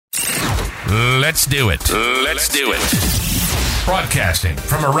Let's do it. Let's do it. Broadcasting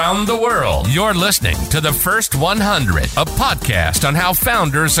from around the world, you're listening to The First 100, a podcast on how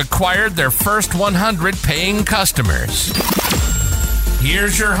founders acquired their first 100 paying customers.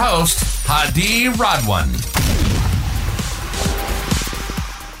 Here's your host, Hadi Radwan.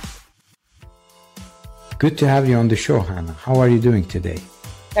 Good to have you on the show, Hanna. How are you doing today?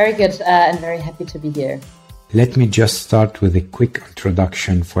 Very good and very happy to be here. Let me just start with a quick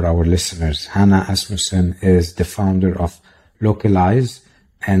introduction for our listeners. Hanna Asmussen is the founder of Localyze,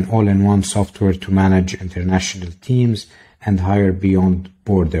 an all-in-one software to manage international teams and hire beyond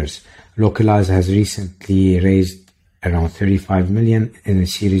borders. Localyze has recently raised around $35 million in a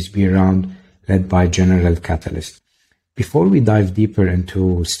Series B round led by General Catalyst. Before we dive deeper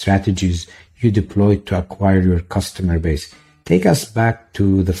into strategies you deployed to acquire your customer base, take us back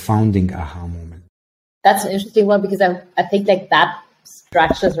to the founding aha moment. That's an interesting one because I think like that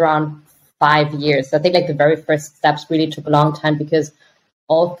stretches around 5 years. So I think like the very first steps really took a long time because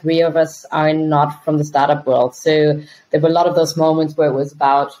all three of us are not from the startup world. So there were a lot of those moments where it was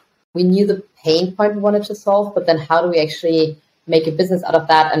about, we knew the pain point we wanted to solve, but then how do we actually make a business out of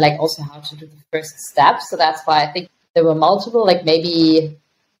that, and like also how to do the first steps. So that's why I think there were multiple, like maybe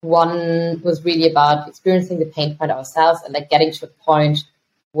one was really about experiencing the pain point ourselves and like getting to a point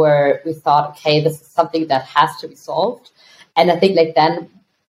where we thought, okay, this is something that has to be solved. And I think like then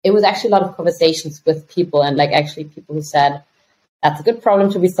it was actually a lot of conversations with people, and like actually people who said, that's a good problem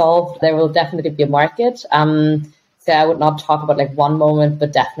to be solved. There will definitely be a market. So I would not talk about like one moment,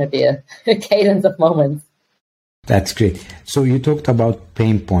 but definitely a cadence of moments. That's great. So you talked about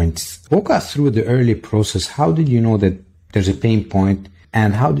pain points. Walk us through the early process. How did you know that there's a pain point,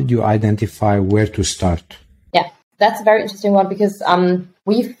 and how did you identify where to start? Yeah, that's a very interesting one because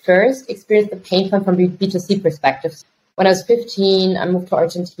we first experienced the pain point from a B2C perspective. When I was 15, I moved to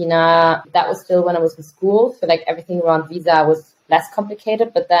Argentina. That was still when I was in school. So like everything around visa was less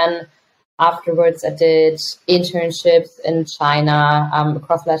complicated. But then afterwards, I did internships in China,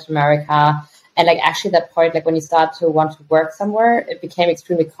 across Latin America. And like actually that part, like when you start to want to work somewhere, it became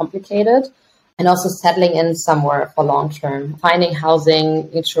extremely complicated. And also settling in somewhere for long term, finding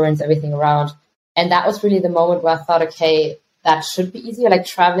housing, insurance, everything around. And that was really the moment where I thought, okay, that should be easier. Like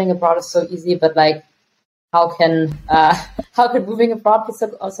traveling abroad is so easy, but like how can moving abroad be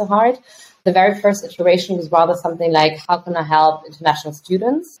so hard? The very first iteration was rather something like, how can I help international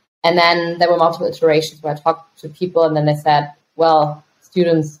students? And then there were multiple iterations where I talked to people, and then they said, well,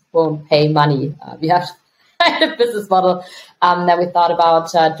 students won't pay money. We have to find a business model. Then we thought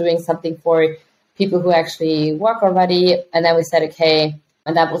about doing something for people who actually work already. And then we said, okay,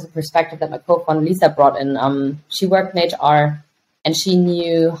 and that was a perspective that my co-founder Lisa brought in. She worked in HR, and she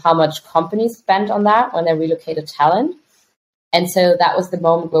knew how much companies spent on that when they relocated talent. And so that was the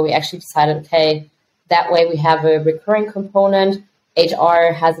moment where we actually decided, okay, that way we have a recurring component.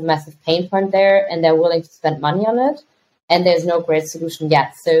 HR has a massive pain point there, and they're willing to spend money on it. And there's no great solution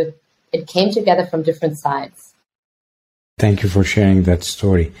yet. So it came together from different sides. Thank you for sharing that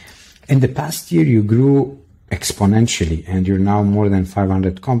story. In the past year, you grew exponentially, and you're now more than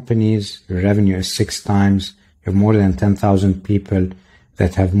 500 companies. Your revenue is 6 times. You have more than 10,000 people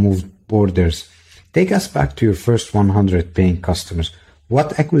that have moved borders. Take us back to your first 100 paying customers.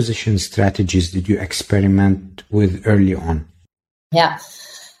 What acquisition strategies did you experiment with early on? Yeah,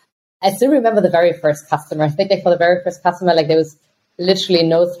 I still remember the very first customer. I think like for the very first customer, like there was literally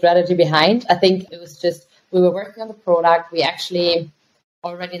no strategy behind. I think it was just, we were working on the product. We actually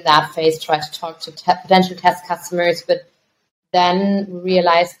already in that phase tried to talk to potential test customers, but then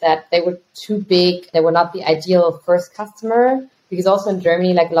realized that they were too big. They were not the ideal first customer, because also in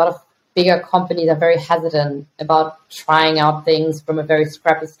Germany, like a lot of bigger companies are very hesitant about trying out things from a very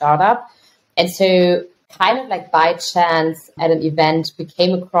scrappy startup. And so kind of like by chance at an event, we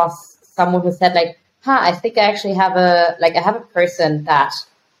came across someone who said like, I think I actually have I have a person that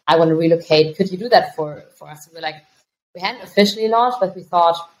I want to relocate. Could you do that for us? And we're like, we hadn't officially launched, but we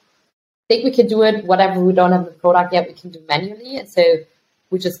thought, I think we can do it. Whatever we don't have the product yet, we can do manually. And so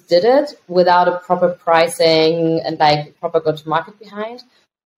we just did it without a proper pricing and like proper go-to-market behind.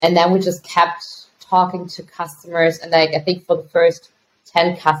 And then we just kept talking to customers. And like, I think for the first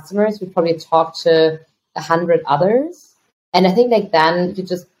 10 customers, we probably talked to 100 others. And I think like then you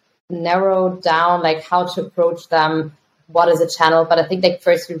just narrow down like how to approach them, what is a channel. But I think like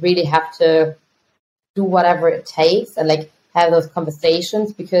first we really have to do whatever it takes and like have those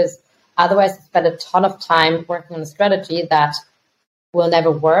conversations, because otherwise you spend a ton of time working on a strategy that will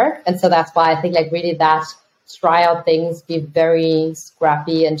never work. And so that's why I think like really that try out things, be very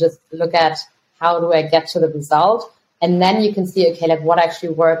scrappy and just look at how do I get to the result And then you can see, okay, like what actually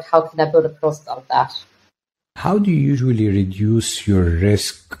worked? How can I build a process out of that? How do you usually reduce your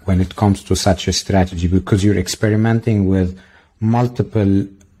risk when it comes to such a strategy? Because you're experimenting with multiple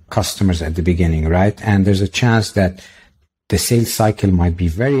customers at the beginning, right? And there's a chance that the sales cycle might be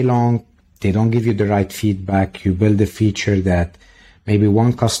very long. They don't give you the right feedback. You build a feature that maybe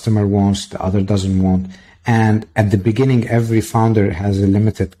one customer wants, the other doesn't want. And at the beginning, every founder has a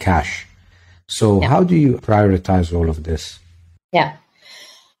limited cash. So how do you prioritize all of this? Yeah.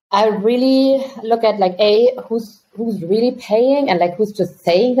 I really look at like who's really paying and like who's just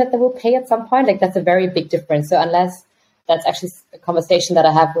saying that they will pay at some point. Like that's a very big difference. So unless that's actually a conversation that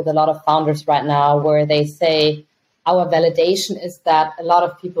I have with a lot of founders right now, where they say our validation is that a lot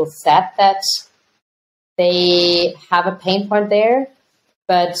of people said that they have a pain point there,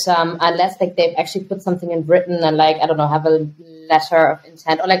 but unless like they've actually put something in written and like I don't know, have a letter of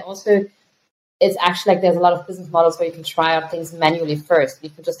intent, or like also. It's actually like there's a lot of business models where you can try out things manually first.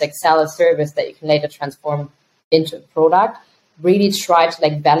 You can just like sell a service that you can later transform into a product. Really try to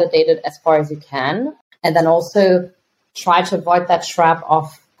like validate it as far as you can. And then also try to avoid that trap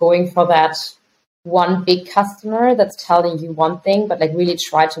of going for that one big customer that's telling you one thing, but like really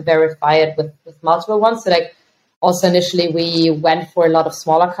try to verify it with multiple ones. So like also initially we went for a lot of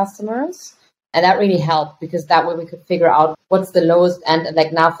smaller customers. And that really helped because that way we could figure out what's the lowest end. And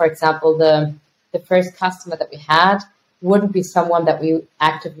like now, for example, the first customer that we had wouldn't be someone that we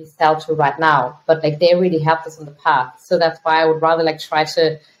actively sell to right now, but like they really helped us on the path. So that's why I would rather like try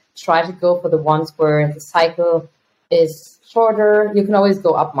to go for the ones where the cycle is shorter. You can always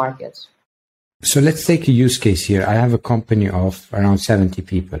go up market. So let's take a use case here. I have a company of around 70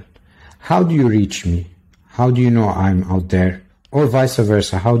 people. How do you reach me? How do you know I'm out there? Or vice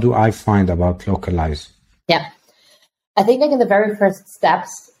versa, how do I find about Localyze? Yeah, I think like in the very first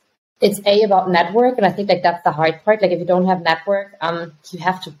steps, it's about network. And I think like that's the hard part. Like if you don't have network, you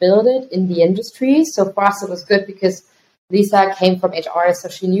have to build it in the industry. So for us, it was good because Lisa came from HR, so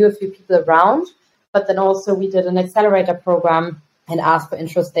she knew a few people around. But then also we did an accelerator program and asked for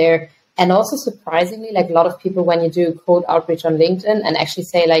interest there. And also surprisingly, like a lot of people, when you do cold outreach on LinkedIn and actually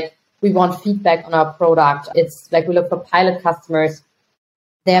say like, we want feedback on our product. It's like we look for pilot customers.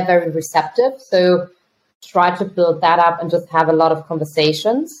 They are very receptive. So try to build that up and just have a lot of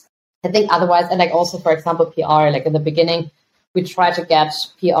conversations. I think otherwise, and like also, for example, PR, like in the beginning, we try to get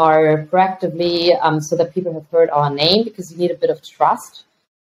PR proactively so that people have heard our name because you need a bit of trust.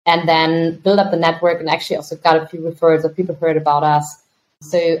 And then build up the network and actually also got a few referrals of people heard about us.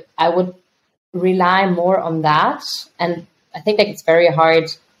 So I would rely more on that. And I think like it's very hard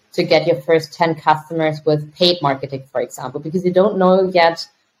to get your first 10 customers with paid marketing, for example, because you don't know yet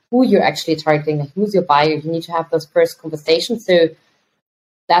who you're actually targeting, like who's your buyer. You need to have those first conversations. So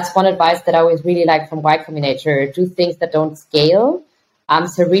that's one advice that I always really like from Y Combinator. Do things that don't scale.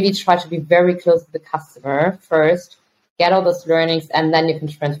 So really try to be very close to the customer first, get all those learnings, and then you can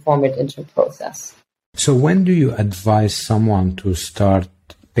transform it into a process. So when do you advise someone to start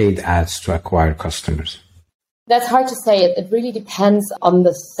paid ads to acquire customers? That's hard to say. It really depends on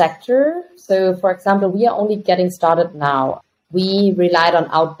the sector. So, for example, we are only getting started now. We relied on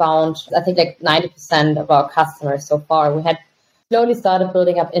outbound, I think like 90% of our customers so far. We had slowly started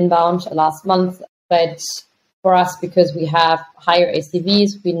building up inbound last month. But for us, because we have higher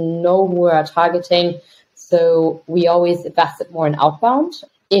ACVs, we know who we are targeting. So we always invested more in outbound.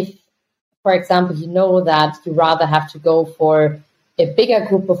 If, for example, you know that you rather have to go for a bigger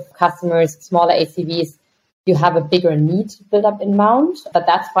group of customers, smaller ACVs, you have a bigger need to build up inbound. But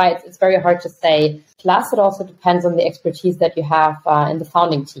that's why it's very hard to say. Plus, it also depends on the expertise that you have in the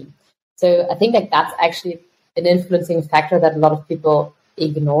founding team. So I think like that's actually an influencing factor that a lot of people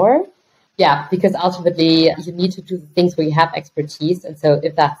ignore. Yeah, because ultimately you need to do the things where you have expertise. And so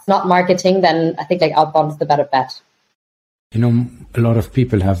if that's not marketing, then I think like outbound is the better bet. You know, a lot of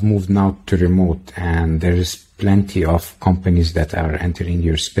people have moved now to remote, and there is plenty of companies that are entering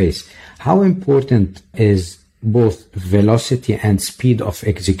your space. How important is both velocity and speed of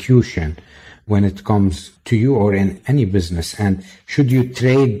execution when it comes to you or in any business? And should you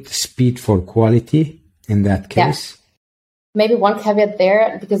trade speed for quality in that case? Yeah. Maybe one caveat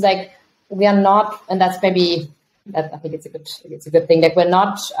there, because like we are not, and that's maybe, I think it's a good thing. Like we're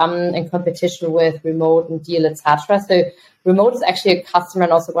not in competition with remote and deal, etc. So remote is actually a customer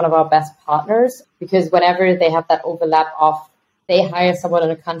and also one of our best partners, because whenever they have that overlap of they hire someone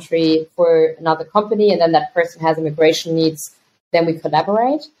in a country for another company and then that person has immigration needs, then we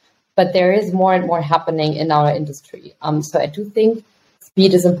collaborate. But there is more and more happening in our industry. So I do think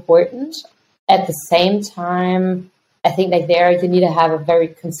speed is important. At the same time, I think like there you need to have a very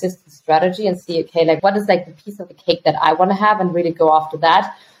consistent strategy and see, okay, like what is like the piece of the cake that I want to have and really go after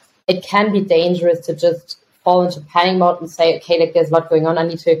that. It can be dangerous to just fall into panic mode and say, okay, like there's a lot going on. I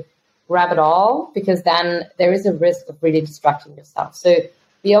need to grab it all, because then there is a risk of really distracting yourself. So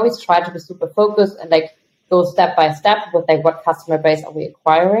we always try to be super focused and like go step by step with like what customer base are we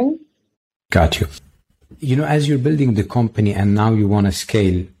acquiring. Got you. You know, as you're building the company and now you want to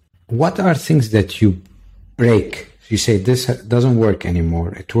scale, what are things that you break? You say this doesn't work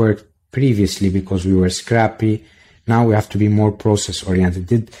anymore. It worked previously because we were scrappy. Now we have to be more process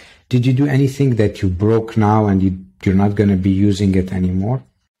oriented. Did you do anything that you broke now and you're not going to be using it anymore?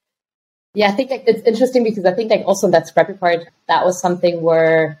 Yeah, I think like it's interesting because I think like also in that scrappy part, that was something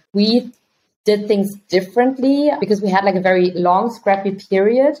where we did things differently because we had like a very long scrappy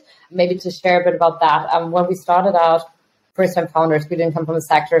period. Maybe to share a bit about that. When we started out, first time founders, we didn't come from the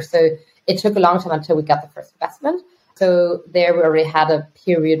sector. So it took a long time until we got the first investment. So there we already had a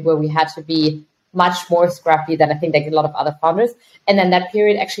period where we had to be much more scrappy than I think like a lot of other founders. And then that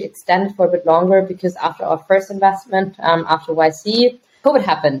period actually extended for a bit longer because after our first investment, after YC, COVID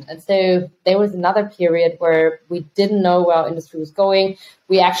happened. And so there was another period where we didn't know where our industry was going.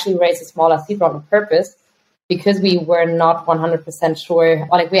 We actually raised a smaller seed round on purpose because we were not 100% sure.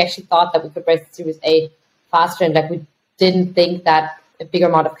 Or like we actually thought that we could raise the Series A faster. And like we didn't think that a bigger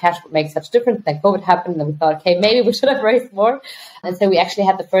amount of cash would make such a difference. Then COVID happened and we thought, okay, maybe we should have raised more. And so we actually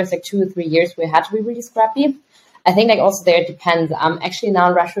had the first like 2 or 3 years where we had to be really scrappy. I think like also there it depends. Actually now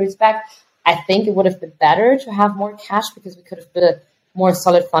in retrospect, I think it would have been better to have more cash because we could have built a more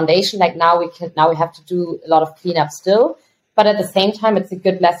solid foundation. Like now we have to do a lot of cleanup still. But at the same time, it's a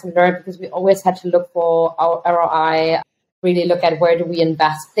good lesson learned because we always had to look for our ROI, really look at where do we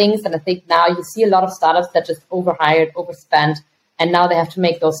invest things. And I think now you see a lot of startups that just overhired, overspent, and now they have to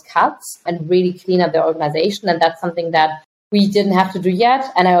make those cuts and really clean up their organization. And that's something that we didn't have to do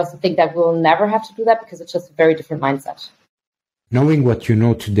yet. And I also think that we'll never have to do that because it's just a very different mindset. Knowing what you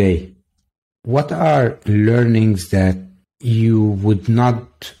know today, what are learnings that you would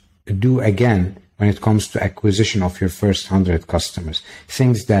not do again when it comes to acquisition of your first 100 customers?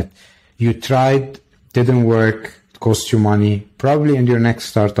 Things that you tried, didn't work, cost you money, probably in your next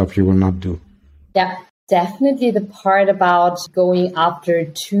startup you will not do. Yeah. Definitely the part about going after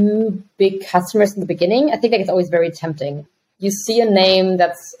too big customers in the beginning. I think like it's always very tempting. You see a name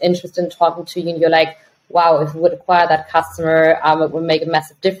that's interested in talking to you and you're like, wow, if we would acquire that customer, it would make a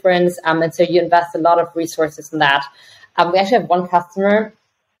massive difference. And so you invest a lot of resources in that. We actually have one customer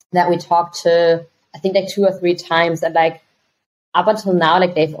that we talked to, I think like 2 or 3 times. And like up until now,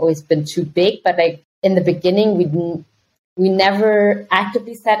 like they've always been too big. But like in the beginning, we never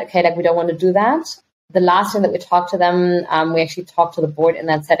actively said, okay, like we don't want to do that. The last time that we talked to them, we actually talked to the board and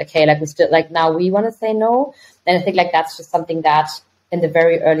then said, okay, like we still like now we want to say no. And I think like that's just something that in the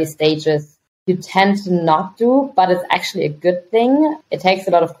very early stages you tend to not do, but it's actually a good thing. It takes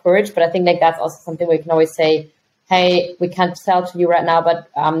a lot of courage, but I think like that's also something where you can always say, hey, we can't sell to you right now, but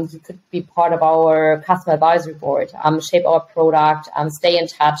you could be part of our customer advisory board, shape our product, stay in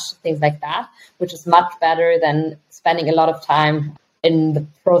touch, things like that, which is much better than spending a lot of time in the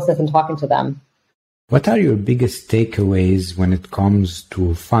process and talking to them. What are your biggest takeaways when it comes to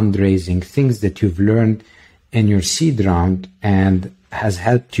fundraising, things that you've learned in your seed round and has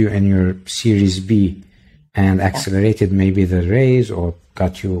helped you in your Series B and accelerated maybe the raise or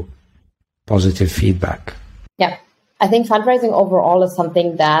got you positive feedback? Yeah, I think fundraising overall is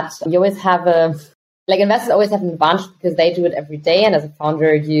something that you always have investors always have an advantage because they do it every day. And as a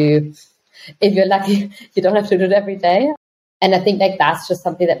founder, if you're lucky, you don't have to do it every day. And I think like that's just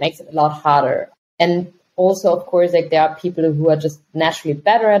something that makes it a lot harder. And also, of course, like there are people who are just naturally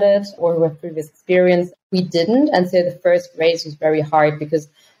better at it or who have previous experience. We didn't. And so the first raise was very hard because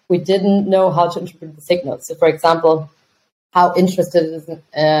we didn't know how to interpret the signals. So, for example, how interested is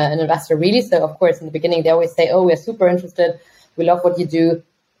an investor really? So, of course, in the beginning, they always say, oh, we're super interested. We love what you do,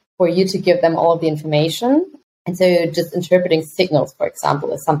 for you to give them all the information. And so just interpreting signals, for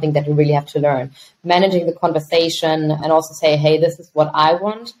example, is something that you really have to learn. Managing the conversation and also say, hey, this is what I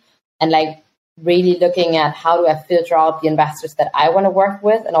want. And like, really looking at how do I filter out the investors that I want to work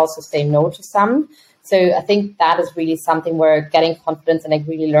with and also say no to some. So I think that is really something where getting confidence and like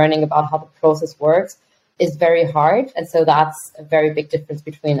really learning about how the process works is very hard. And so that's a very big difference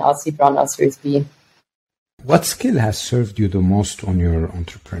between our seed round and our Series B. What skill has served you the most on your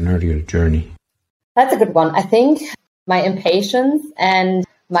entrepreneurial journey? That's a good one. I think my impatience and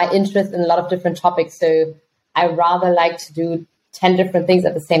my interest in a lot of different topics. So I rather like to do 10 different things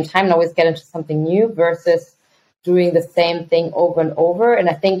at the same time and always get into something new versus doing the same thing over and over. And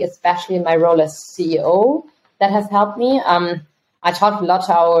I think especially in my role as CEO, that has helped me. I talked a lot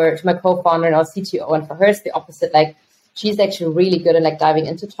to my co-founder and our CTO, and for her it's the opposite. Like, she's actually really good at like diving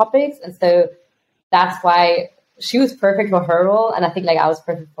into topics, and so that's why she was perfect for her role, and I think like I was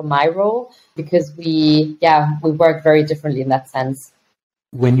perfect for my role, because we work very differently in that sense.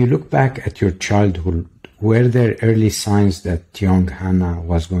 When you look back at your childhood, were there early signs that young Hanna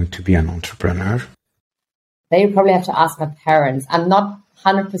was going to be an entrepreneur? Then you probably have to ask my parents. I'm not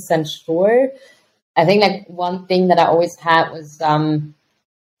 100% sure. I think like one thing that I always had was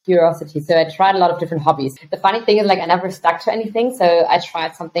curiosity. So I tried a lot of different hobbies. The funny thing is like I never stuck to anything. So I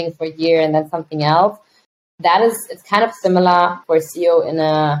tried something for a year and then something else. It's kind of similar for a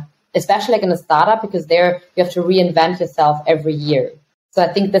CEO especially like in a startup, because there you have to reinvent yourself every year. So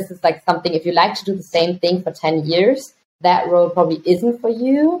I think this is like something, if you like to do the same thing for 10 years, that role probably isn't for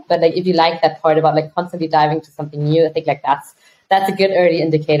you. But like if you like that part about like constantly diving to something new, I think like that's a good early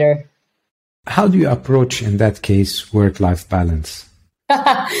indicator. How do you approach, in that case, work-life balance?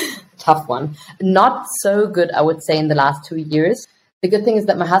 Tough one. Not so good, I would say, in the last 2 years. The good thing is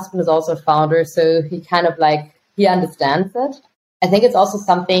that my husband is also a founder, so he kind of like, he understands it. I think it's also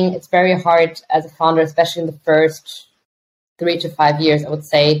something, it's very hard as a founder, especially in the first 3 to 5 years, I would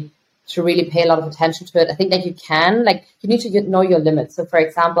say, to really pay a lot of attention to it. I think that you need to know your limits. So for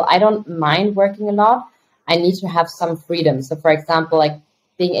example, I don't mind working a lot. I need to have some freedom. So for example, like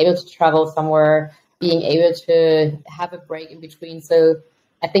being able to travel somewhere, being able to have a break in between. So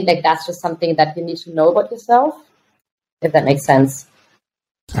I think like that's just something that you need to know about yourself, if that makes sense.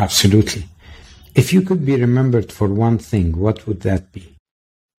 Absolutely. If you could be remembered for one thing, what would that be?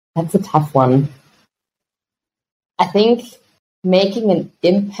 That's a tough one. I think making an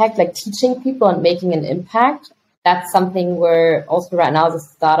impact, like teaching people and making an impact, that's something where also right now as a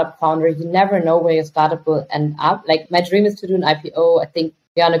startup founder, you never know where your startup will end up. Like my dream is to do an IPO. I think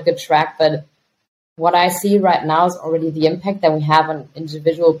we're on a good track, but what I see right now is already the impact that we have on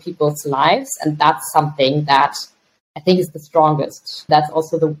individual people's lives. And that's something that I think is the strongest. That's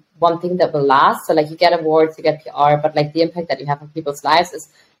also the one thing that will last. So like you get awards, you get PR, but like the impact that you have on people's lives is,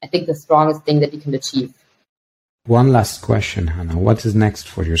 I think, the strongest thing that you can achieve. One last question, Hanna. What is next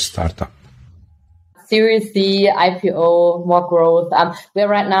for your startup? Series C, IPO, more growth. We're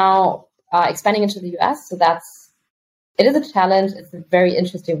right now expanding into the US. So it is a challenge. It's a very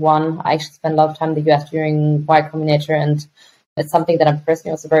interesting one. I actually spent a lot of time in the US during Y Combinator, and it's something that I'm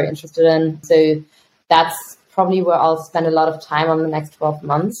personally also very interested in. So that's probably where I'll spend a lot of time on the next 12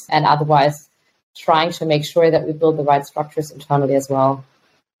 months, and otherwise trying to make sure that we build the right structures internally as well.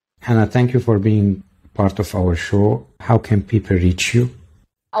 Hanna, thank you for being part of our show. How can people reach you?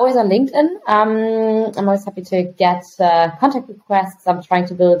 Always on LinkedIn. I'm always happy to get contact requests. I'm trying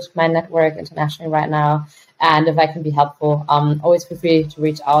to build my network internationally right now. And if I can be helpful, always feel free to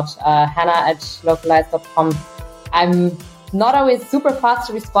reach out. Hanna@localyze.com. I'm not always super fast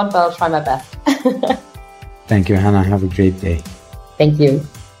to respond, but I'll try my best. Thank you, Hanna. Have a great day. Thank you.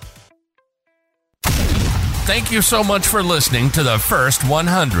 Thank you so much for listening to the First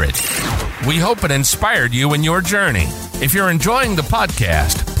 100. We hope it inspired you in your journey. If you're enjoying the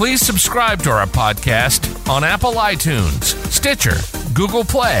podcast, please subscribe to our podcast on Apple iTunes, Stitcher, Google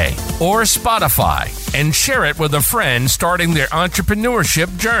Play, or Spotify, and share it with a friend starting their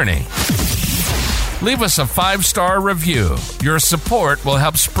entrepreneurship journey. Leave us a 5-star review. Your support will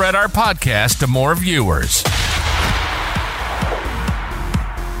help spread our podcast to more viewers.